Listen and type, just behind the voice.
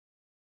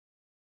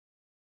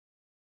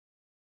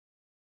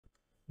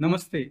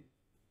Namaste.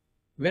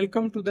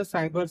 Welcome to the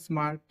Cyber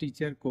Smart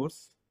Teacher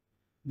course.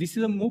 This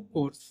is a MOOC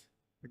course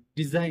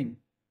designed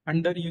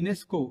under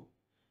UNESCO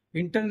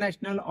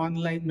International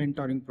Online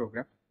Mentoring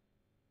Program.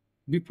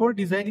 Before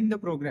designing the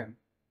program,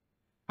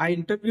 I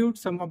interviewed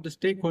some of the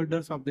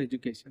stakeholders of the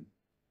education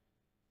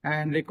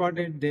and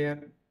recorded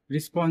their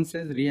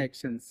responses,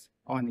 reactions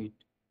on it.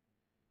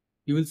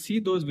 You will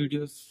see those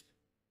videos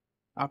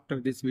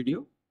after this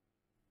video.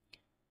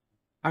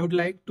 I would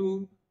like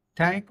to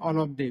thank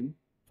all of them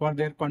for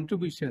their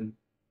contribution,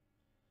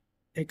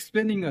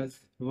 explaining us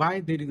why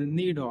there is a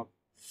need of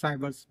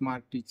cyber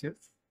smart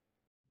teachers.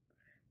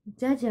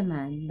 Judge a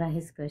man by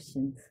his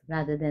questions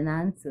rather than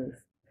answers.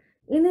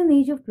 In an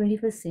age of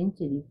 21st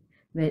century,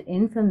 where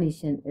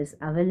information is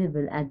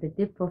available at the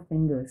tip of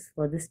fingers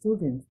for the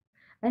students,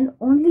 an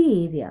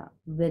only area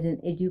where an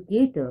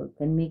educator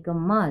can make a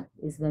mark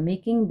is by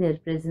making their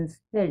presence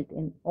felt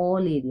in all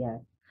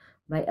areas,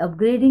 by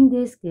upgrading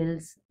their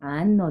skills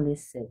and knowledge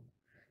set.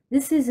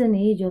 This is an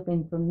age of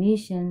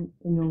information,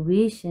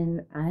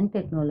 innovation, and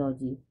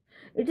technology.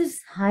 It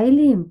is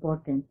highly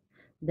important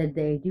that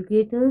the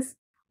educators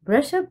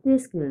brush up their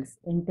skills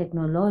in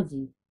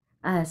technology,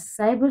 as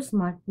cyber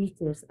smart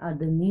teachers are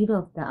the need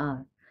of the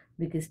hour,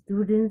 because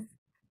students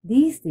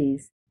these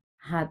days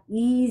have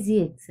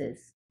easy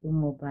access to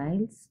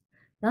mobiles,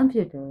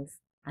 computers,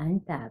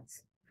 and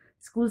tabs.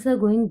 Schools are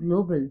going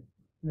global,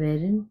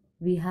 wherein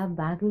we have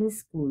bagless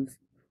schools.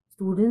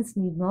 Students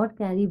need not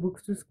carry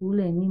books to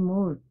school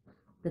anymore.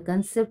 The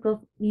concept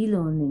of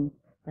e-learning,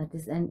 that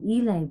is, and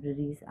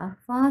e-libraries, are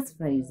fast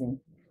rising.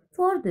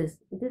 For this,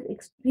 it is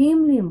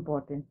extremely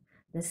important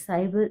that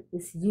cyber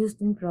is used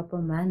in proper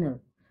manner.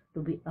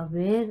 To be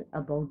aware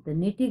about the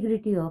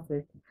nitty-gritty of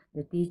it,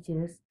 the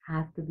teachers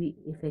have to be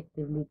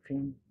effectively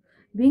trained.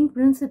 Being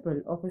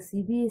principal of a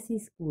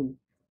CBSE school,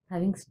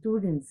 having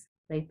students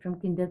right from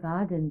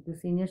kindergarten to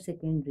senior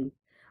secondary,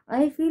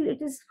 I feel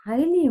it is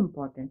highly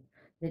important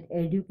that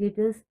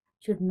educators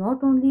should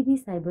not only be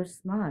cyber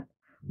smart,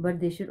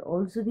 but they should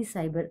also be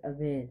cyber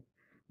aware,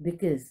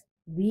 because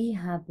we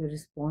have the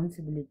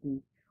responsibility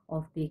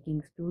of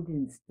taking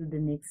students to the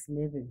next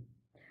level.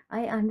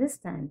 I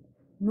understand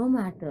no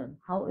matter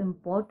how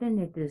important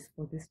it is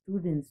for the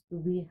students to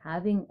be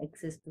having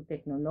access to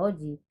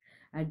technology,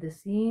 at the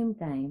same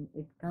time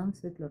it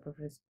comes with a lot of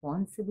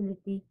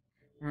responsibility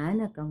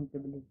and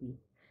accountability.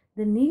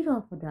 The need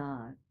of the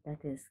hour,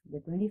 that is the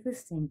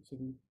 21st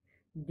century,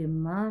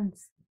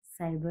 demands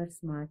cyber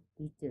smart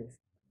teachers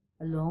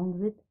along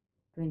with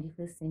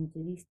 21st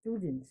century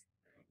students.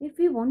 If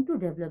we want to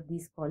develop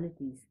these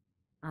qualities,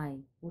 I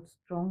would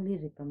strongly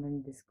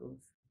recommend this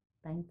course.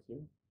 Thank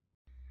you.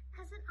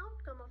 As an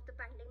outcome of the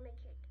pandemic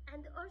hit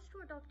and the urge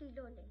to adopt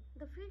e-learning,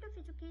 the field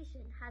of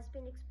education has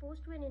been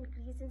exposed to an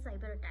increase in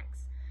cyber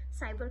attacks.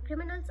 Cyber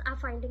criminals are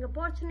finding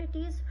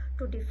opportunities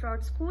to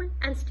defraud school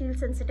and steal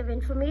sensitive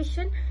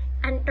information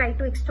and try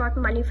to extort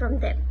money from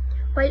them.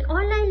 While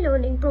online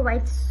learning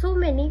provides so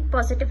many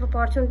positive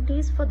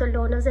opportunities for the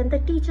learners and the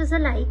teachers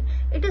alike,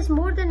 it is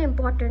more than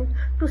important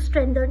to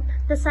strengthen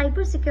the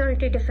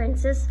cybersecurity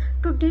defenses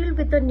to deal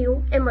with the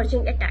new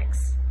emerging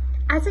attacks.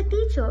 As a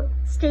teacher,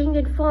 staying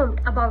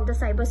informed about the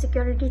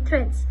cybersecurity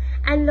threats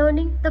and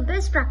learning the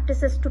best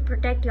practices to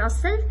protect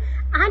yourself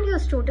and your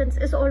students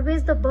is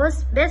always the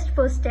best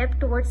first step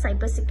towards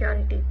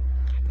cybersecurity.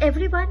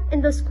 Everyone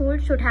in the school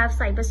should have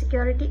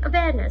cybersecurity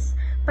awareness,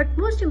 but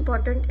most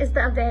important is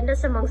the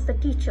awareness amongst the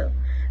teacher.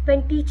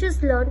 When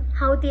teachers learn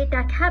how the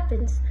attack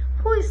happens,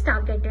 who is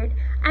targeted,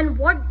 and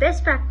what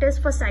best practice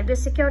for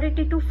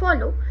cybersecurity to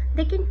follow,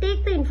 they can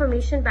take the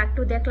information back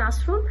to their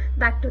classroom,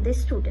 back to their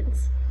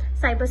students.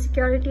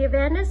 Cybersecurity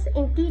awareness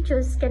in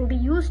teachers can be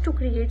used to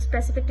create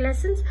specific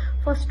lessons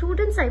for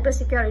student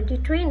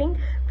cybersecurity training,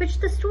 which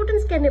the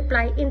students can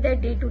apply in their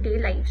day-to-day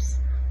lives.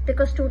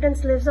 Because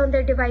students live on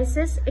their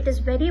devices, it is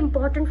very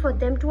important for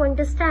them to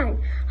understand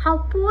how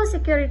poor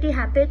security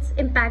habits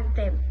impact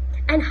them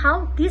and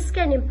how this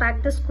can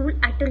impact the school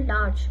at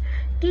large.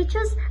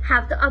 Teachers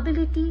have the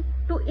ability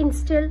to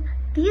instill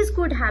these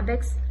good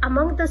habits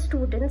among the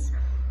students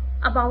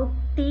about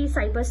the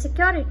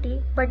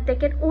cybersecurity, but they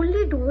can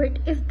only do it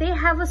if they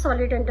have a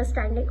solid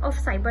understanding of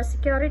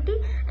cybersecurity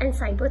and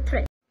cyber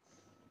threats.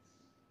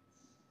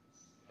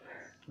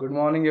 Good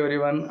morning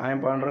everyone. I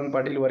am Pandurang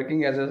Patil,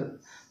 working as a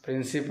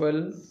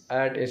principal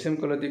at SM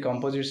Kolati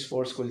Composite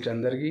Sports School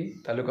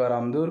Chandargi, Taluka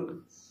Ramdurg,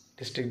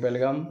 District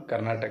Belgaum,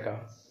 Karnataka.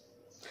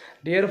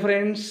 Dear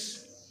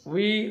friends,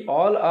 we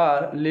all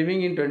are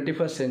living in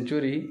 21st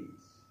century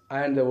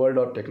and the world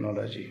of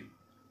technology.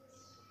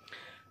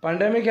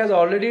 Pandemic has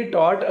already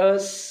taught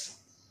us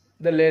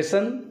the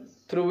lesson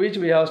through which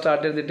we have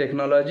started the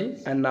technology,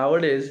 and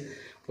nowadays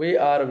we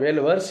are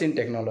well versed in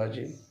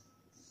technology.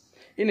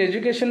 In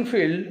education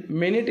field,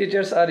 many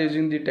teachers are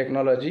using the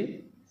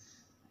technology.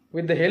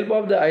 With the help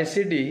of the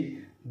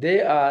ICT,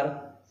 they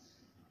are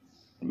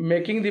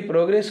making the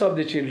progress of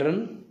the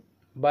children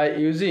by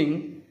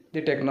using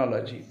the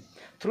technology.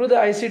 Through the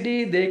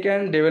ICT, they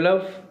can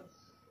develop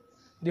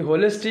the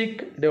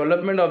holistic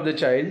development of the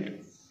child.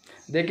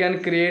 They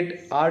can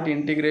create art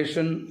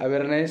integration,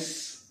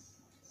 awareness,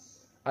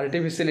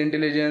 artificial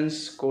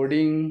intelligence,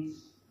 coding,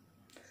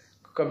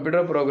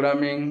 computer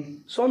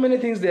programming, so many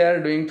things they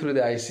are doing through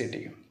the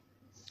ICT.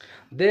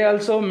 They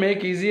also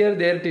make easier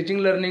their teaching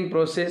learning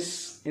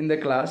process in the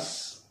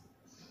class.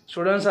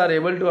 Students are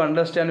able to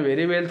understand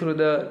very well through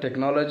the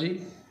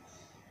technology.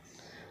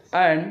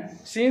 And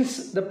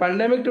since the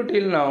pandemic to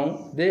till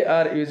now, they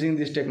are using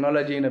this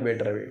technology in a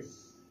better way.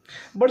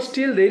 But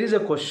still there is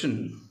a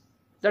question.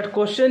 That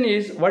question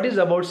is, what is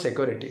about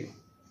security?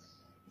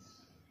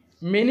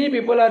 Many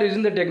people are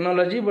using the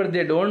technology, but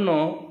they don't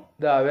know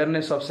the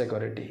awareness of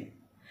security.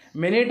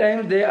 Many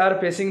times they are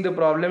facing the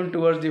problem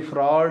towards the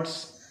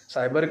frauds,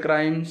 cyber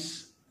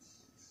crimes.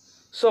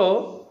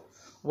 So,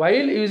 while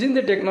using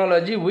the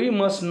technology, we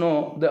must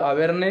know the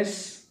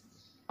awareness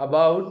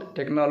about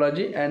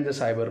technology and the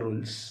cyber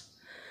rules.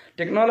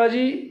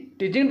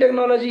 Teaching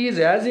technology is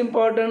as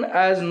important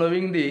as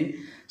knowing the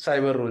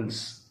cyber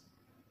rules.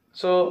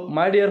 So,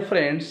 my dear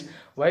friends,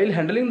 while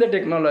handling the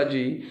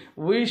technology,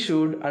 we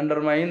should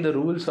undermine the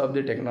rules of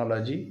the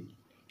technology.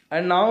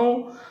 And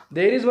now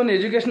there is one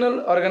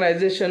educational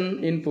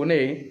organization in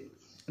Pune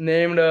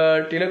named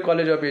Tilak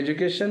College of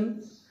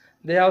Education.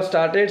 They have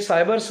started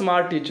Cyber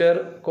Smart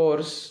Teacher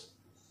course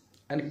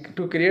and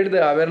to create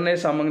the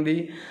awareness among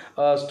the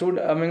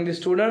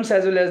students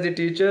as well as the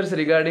teachers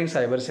regarding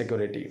cyber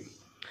security.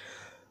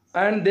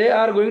 And they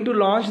are going to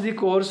launch the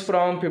course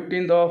from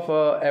 15th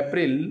of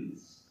April.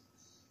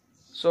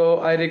 So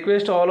I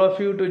request all of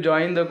you to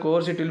join the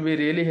course. It will be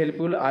really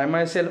helpful. I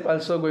myself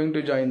also going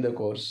to join the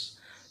course.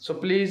 So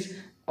please,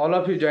 all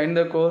of you join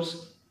the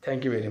course.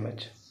 Thank you very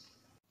much.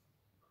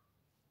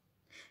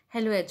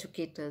 Hello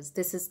educators,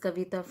 this is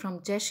Kavita from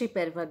Jaishi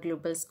Perwa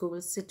Global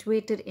School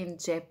situated in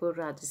Jaipur,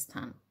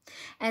 Rajasthan.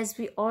 As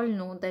we all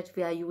know that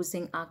we are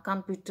using our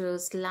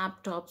computers,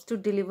 laptops to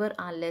deliver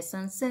our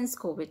lessons since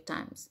COVID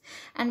times,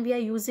 and we are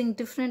using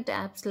different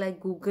apps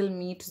like Google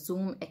Meet,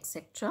 Zoom,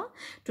 etc.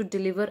 to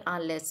deliver our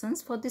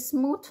lessons for the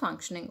smooth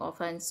functioning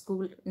of our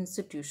school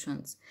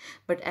institutions.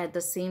 But at the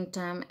same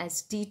time,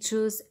 as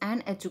teachers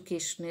and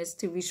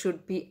educationists, we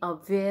should be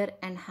aware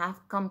and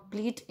have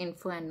complete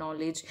info and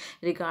knowledge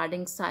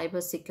regarding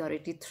cyber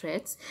security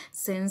threats,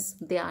 since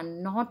they are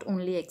not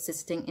only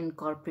existing in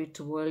corporate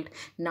world,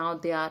 now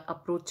they are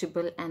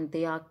approachable and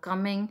they are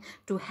coming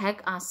to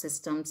hack our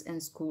systems in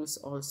schools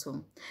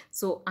also.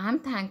 So I'm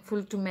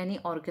thankful to many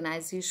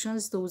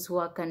organizations, those who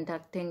are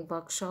conducting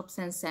workshops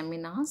and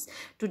seminars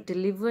to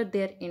deliver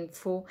their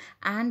info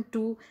and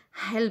to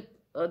help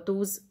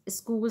those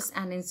schools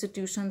and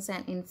institutions,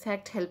 and in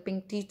fact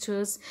helping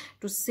teachers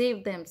to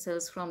save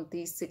themselves from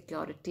these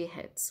security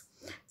hits.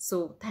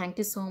 So thank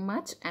you so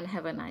much and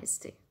have a nice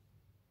day.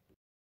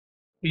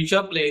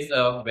 Teacher plays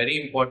a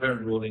very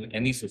important role in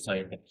any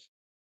society.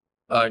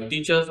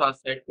 Teachers are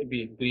said to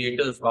be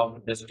creators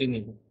of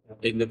destiny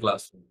in the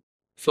classroom.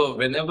 So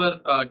whenever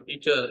a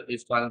teacher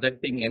is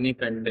transacting any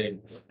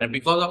content, and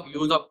because of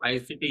use of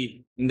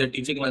ICT in the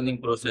teaching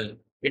learning process,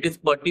 it is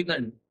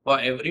pertinent for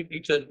every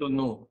teacher to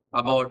know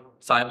about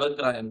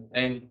cybercrime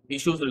and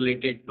issues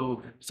related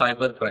to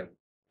cybercrime.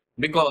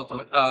 Because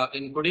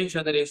in today's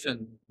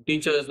generation,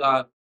 teachers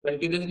are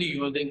continuously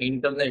using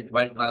internet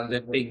while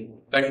transacting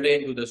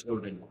content to the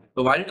student.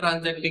 So while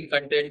transacting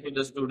content to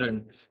the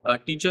student,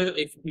 if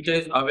teacher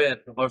is aware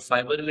about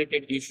cyber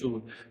related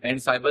issues and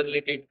cyber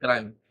related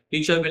crime,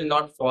 teacher will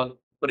not fall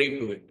prey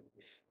to it.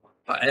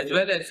 As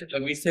well as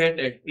we said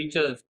that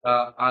teachers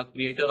are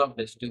creator of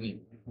destiny.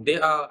 They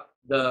are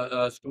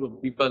the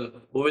people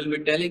who will be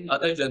telling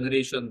other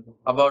generation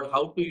about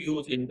how to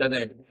use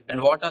internet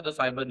and what are the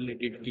cyber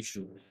related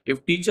issues.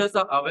 If teachers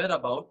are aware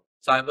about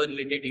cyber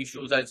related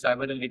issues and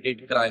cyber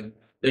related crime,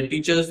 the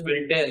teachers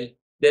will tell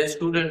their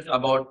students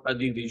about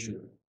these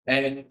issues,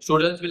 and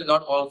students will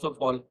not also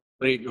fall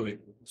prey to it.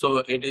 So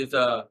it is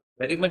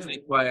very much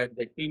required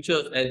that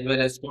teachers as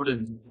well as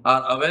students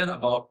are aware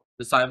about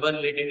the cyber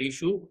related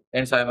issue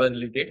and cyber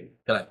related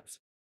crimes.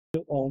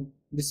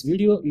 This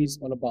video is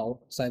all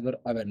about cyber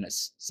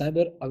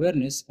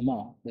awareness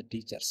among the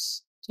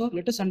teachers. So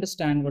let us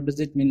understand what does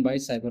it mean by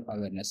cyber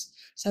awareness.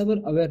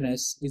 Cyber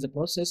awareness is a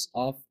process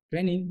of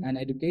training and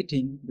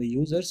educating the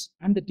users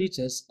and the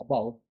teachers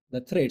about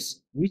the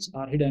threats which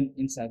are hidden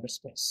in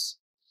cyberspace.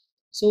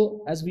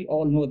 So as we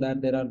all know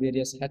that there are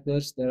various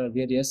hackers, there are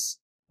various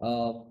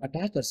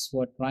attackers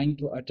who are trying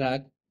to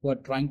attack, who are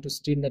trying to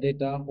steal the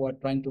data, who are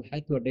trying to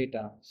hack your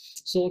data.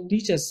 So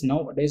teachers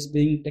nowadays,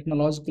 being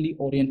technologically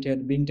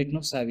oriented, being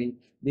techno-savvy,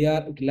 they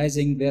are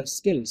utilizing their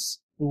skills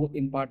to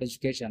impart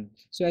education.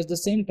 So at the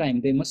same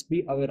time, they must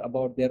be aware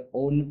about their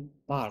own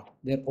part,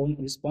 their own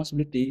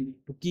responsibility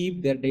to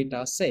keep their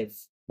data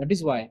safe. That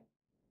is why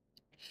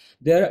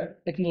their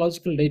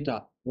technological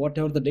data,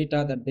 whatever the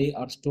data that they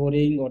are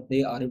storing or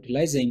they are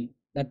utilizing,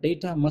 that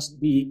data must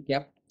be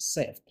kept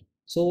safe.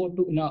 So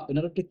in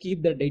order to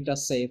keep their data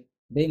safe,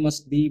 they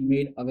must be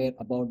made aware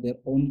about their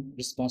own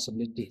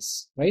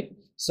responsibilities, right?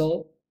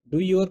 So do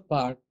your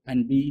part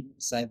and be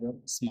cyber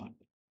smart.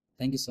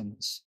 Thank you so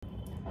much.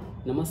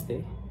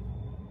 Namaste.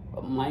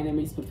 My name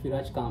is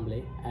Prithviraj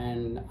Kamble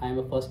and I am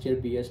a first year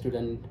BA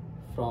student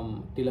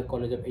from Tilak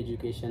College of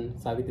Education,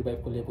 Savitribai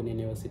Phule Pune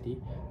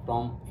University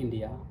from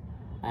India.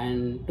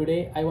 And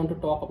today I want to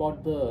talk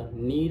about the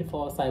need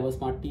for cyber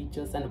smart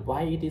teachers and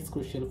why it is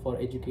crucial for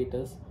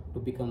educators to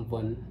become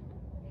one.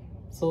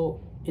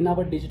 So in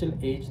our digital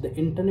age, the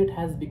internet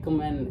has become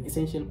an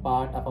essential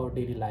part of our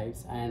daily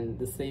lives, and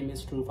the same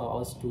is true for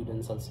our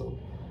students also.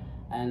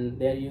 And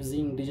they are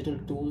using digital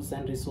tools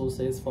and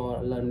resources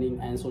for learning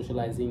and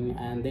socializing,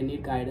 and they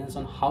need guidance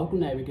on how to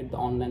navigate the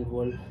online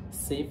world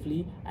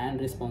safely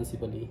and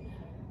responsibly.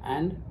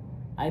 And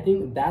I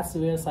think that's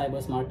where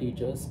cyber smart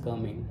teachers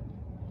come in.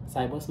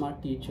 Cyber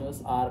smart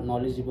teachers are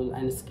knowledgeable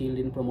and skilled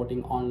in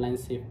promoting online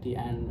safety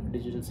and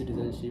digital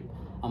citizenship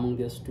among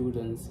their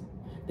students.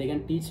 They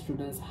can teach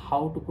students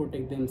how to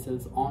protect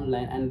themselves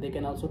online, and they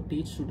can also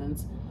teach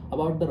students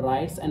about the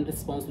rights and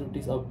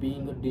responsibilities of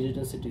being a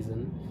digital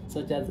citizen,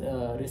 such as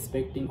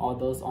respecting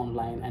others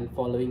online and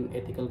following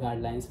ethical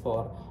guidelines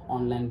for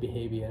online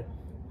behavior.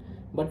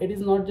 But it is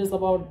not just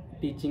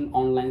about teaching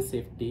online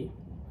safety.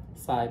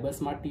 Cyber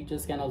smart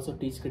teachers can also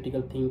teach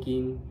critical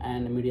thinking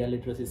and media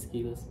literacy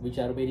skills, which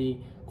are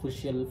very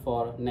crucial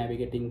for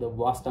navigating the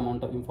vast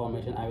amount of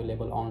information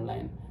available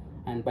online.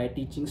 And by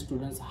teaching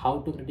students how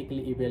to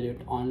critically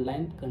evaluate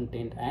online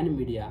content and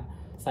media,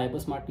 cyber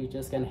smart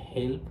teachers can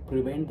help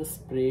prevent the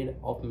spread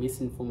of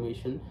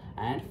misinformation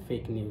and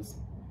fake news.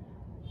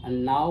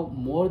 And now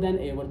more than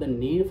ever, the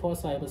need for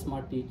cyber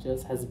smart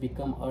teachers has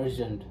become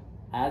urgent.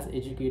 As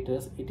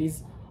educators, it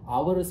is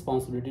our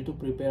responsibility to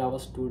prepare our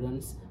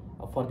students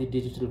for the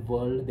digital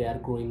world they are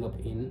growing up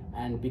in,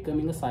 and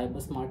becoming a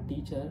cyber smart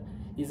teacher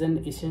is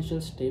an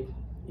essential step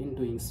in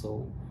doing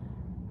so.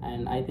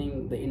 And I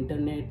think the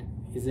internet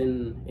is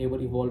an ever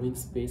evolving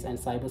space, and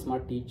cyber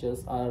smart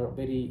teachers are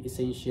very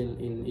essential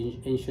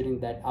in ensuring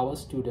that our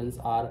students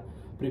are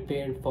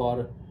prepared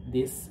for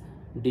this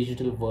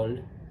digital world.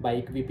 By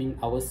equipping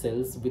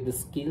ourselves with the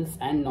skills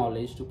and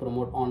knowledge to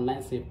promote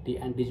online safety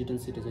and digital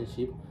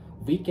citizenship,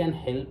 we can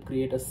help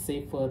create a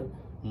safer,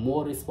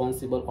 more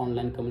responsible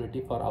online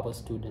community for our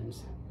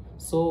students.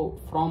 So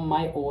from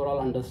my overall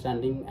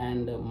understanding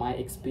and my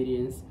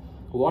experience,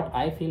 what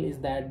I feel is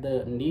that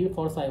the need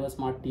for cyber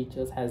smart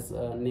teachers has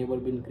never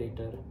been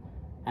greater,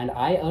 and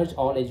I urge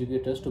all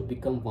educators to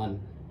become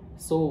one.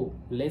 So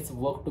let's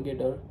work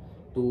together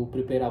to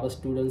prepare our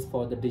students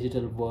for the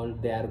digital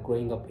world they are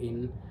growing up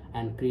in,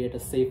 and create a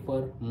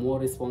safer, more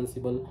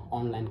responsible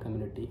online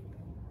community.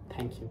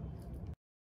 Thank you.